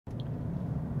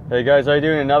Hey guys, how are you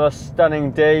doing? Another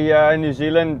stunning day in New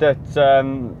Zealand that,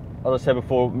 as I said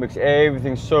before, makes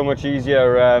everything so much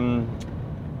easier in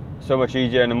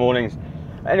the mornings.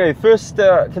 Anyway, first,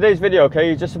 today's video,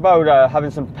 okay, is just about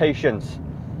having some patience.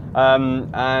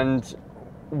 And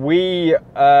we,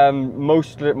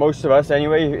 most of us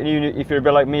anyway, even if you're a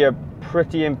bit like me, are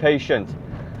pretty impatient.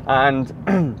 And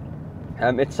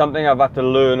it's something I've had to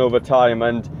learn over time.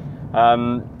 And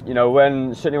you know,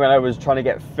 certainly when I was trying to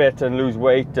get fit and lose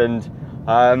weight and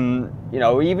you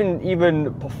know,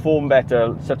 even perform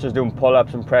better, such as doing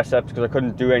pull-ups and press-ups, because I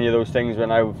couldn't do any of those things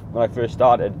when I first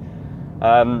started.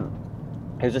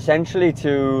 It was essentially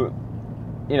to,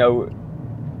 you know,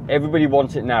 everybody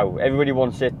wants it now. Everybody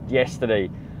wants it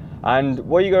yesterday. And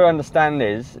what you got to understand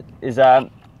is that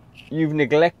you've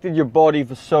neglected your body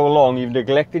for so long. You've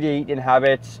neglected your eating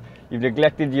habits. You've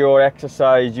neglected your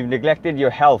exercise, you've neglected your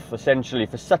health, essentially,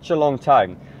 for such a long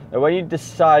time, that when you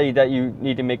decide that you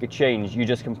need to make a change, you're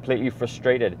just completely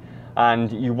frustrated, and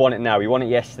you want it now, you want it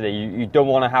yesterday. You don't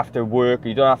want to have to work,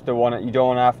 you don't want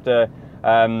to have to,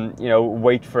 you know,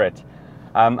 wait for it.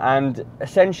 And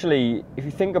essentially, if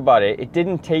you think about it, it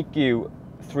didn't take you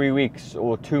 3 weeks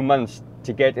or 2 months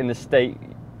to get in the state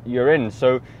you're in.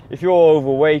 So if you're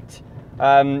overweight,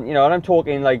 you know, and I'm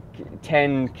talking like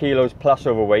 10 kilos plus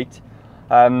overweight,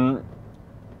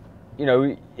 you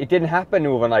know, it didn't happen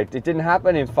overnight. It didn't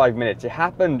happen in 5 minutes. It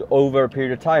happened over a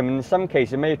period of time. And in some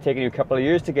cases, it may have taken you a couple of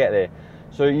years to get there.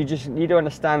 So you just need to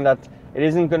understand that it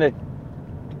isn't going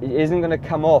to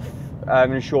come off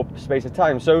in a short space of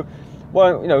time. So,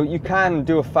 well, you know, you can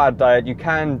do a fad diet. You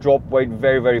can drop weight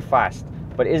very, very fast,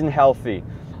 but it isn't healthy.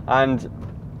 And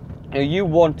you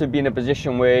want to be in a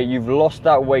position where you've lost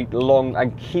that weight long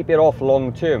and keep it off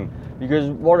long term, because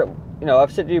you know,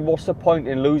 I've said to you, what's the point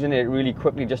in losing it really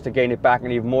quickly just to gain it back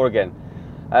and even more again?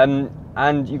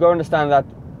 And you got to understand that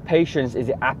patience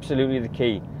is absolutely the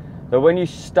key. That when you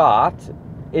start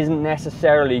isn't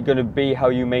necessarily going to be how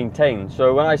you maintain.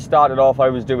 So when I started off, I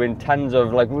was doing tons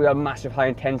of like real massive high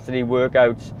intensity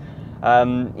workouts,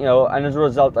 you know, and as a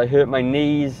result I hurt my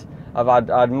knees. I've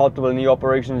had multiple knee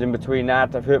operations in between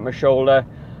that. I've hurt my shoulder,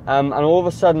 and all of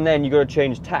a sudden then you got to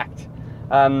change tact.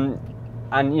 And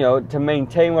you know, to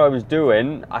maintain what I was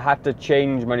doing, I had to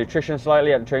change my nutrition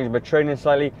slightly, I had to change my training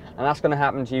slightly, and that's going to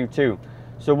happen to you too.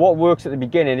 So what works at the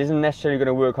beginning isn't necessarily going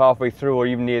to work halfway through or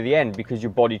even near the end, because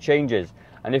your body changes.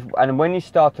 And when you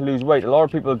start to lose weight, a lot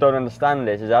of people don't understand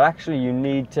this, is that actually you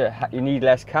need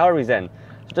less calories then.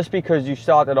 So just because you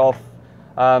started off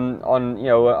on, you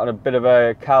know, on a bit of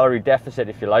a calorie deficit,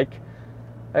 if you like,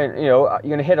 and you know, you're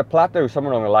going to hit a plateau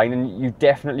somewhere along the line, and you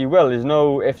definitely will. There's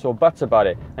no ifs or buts about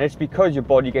it. And it's because your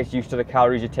body gets used to the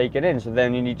calories you're taking in. So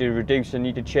then you need to reduce and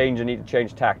need to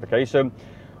change tact. Okay, so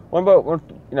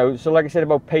you know, so like I said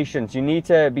about patience, you need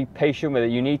to be patient with it.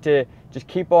 You need to just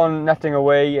keep on nutting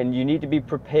away, and you need to be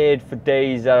prepared for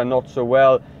days that are not so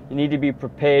well. You need to be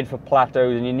prepared for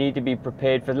plateaus, and you need to be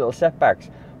prepared for little setbacks.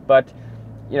 But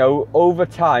you know, over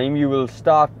time, you will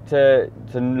start to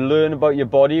learn about your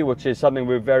body, which is something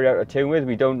we're very out of tune with.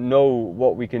 We don't know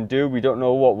what we can do. We don't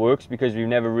know what works because we've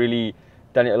never really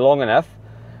done it long enough.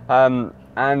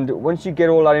 And once you get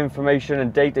all that information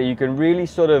and data, you can really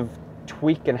sort of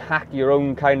tweak and hack your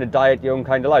own kind of diet, your own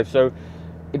kind of life. So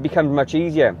it becomes much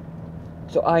easier.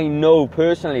 So I know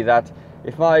personally that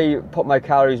if I put my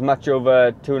calories much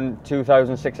over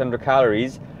 2,600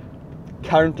 calories,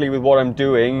 currently with what I'm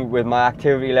doing, with my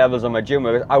activity levels on my gym,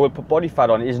 I will put body fat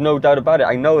on. There's no doubt about it.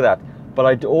 I know that. But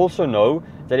I also know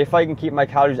that if I can keep my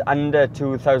calories under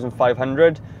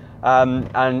 2,500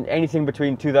 and anything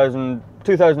between 2,000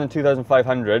 and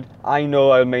 2,500, I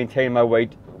know I'll maintain my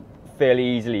weight fairly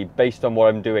easily based on what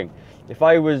I'm doing. If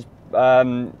I was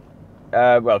well,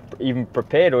 even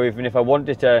prepared, or even if I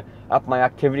wanted to up my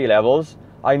activity levels,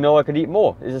 I know I could eat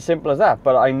more. It's as simple as that.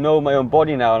 But I know my own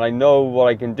body now, and I know what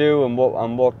I can do and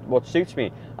what suits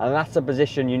me. And that's a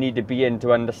position you need to be in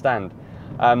to understand.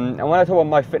 And when I talk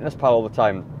about MyFitnessPal all the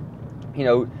time, you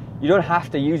know, you don't have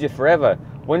to use it forever.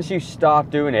 Once you start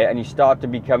doing it and you start to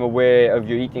become aware of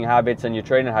your eating habits and your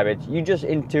training habits, you just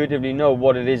intuitively know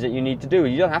what it is that you need to do.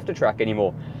 You don't have to track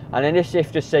anymore. And then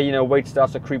if just say, you know, weight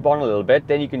starts to creep on a little bit,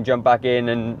 then you can jump back in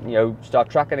and, you know, start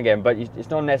tracking again. But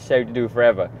it's not necessary to do it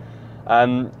forever.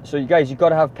 So you guys, you've got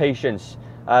to have patience.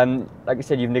 Like I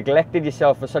said, you've neglected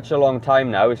yourself for such a long time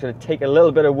now. It's going to take a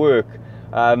little bit of work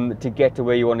to get to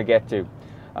where you want to get to.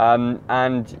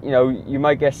 And you know, you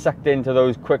might get sucked into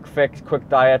those quick fix, quick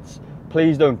diets.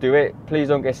 Please don't do it. Please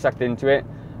don't get sucked into it.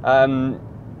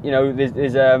 You know,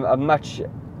 there's a much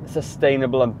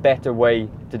sustainable and better way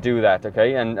to do that,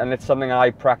 okay? And it's something I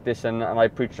practice and I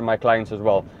preach to my clients as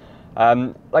well.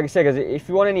 Like I said, guys, if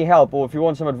you want any help or if you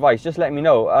want some advice, just let me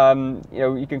know. You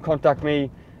know, you can contact me,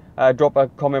 drop a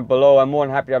comment below. I'm more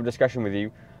than happy to have a discussion with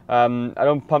you. I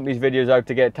don't pump these videos out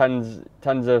to get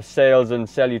tons of sales and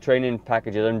sell you training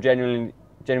packages. I'm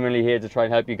genuinely here to try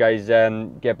and help you guys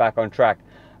get back on track.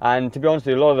 And to be honest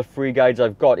with you, a lot of the free guides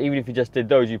I've got, even if you just did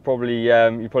those, you'd probably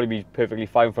be perfectly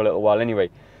fine for a little while anyway.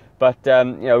 But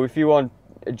you know, if you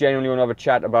genuinely want to have a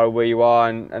chat about where you are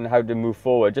and how to move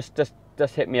forward,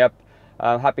 just hit me up.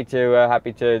 I'm happy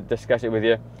to discuss it with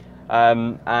you.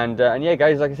 And yeah,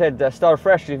 guys, like I said, start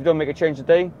fresh. If you don't make a change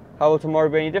today, how will tomorrow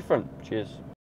be any different? Cheers.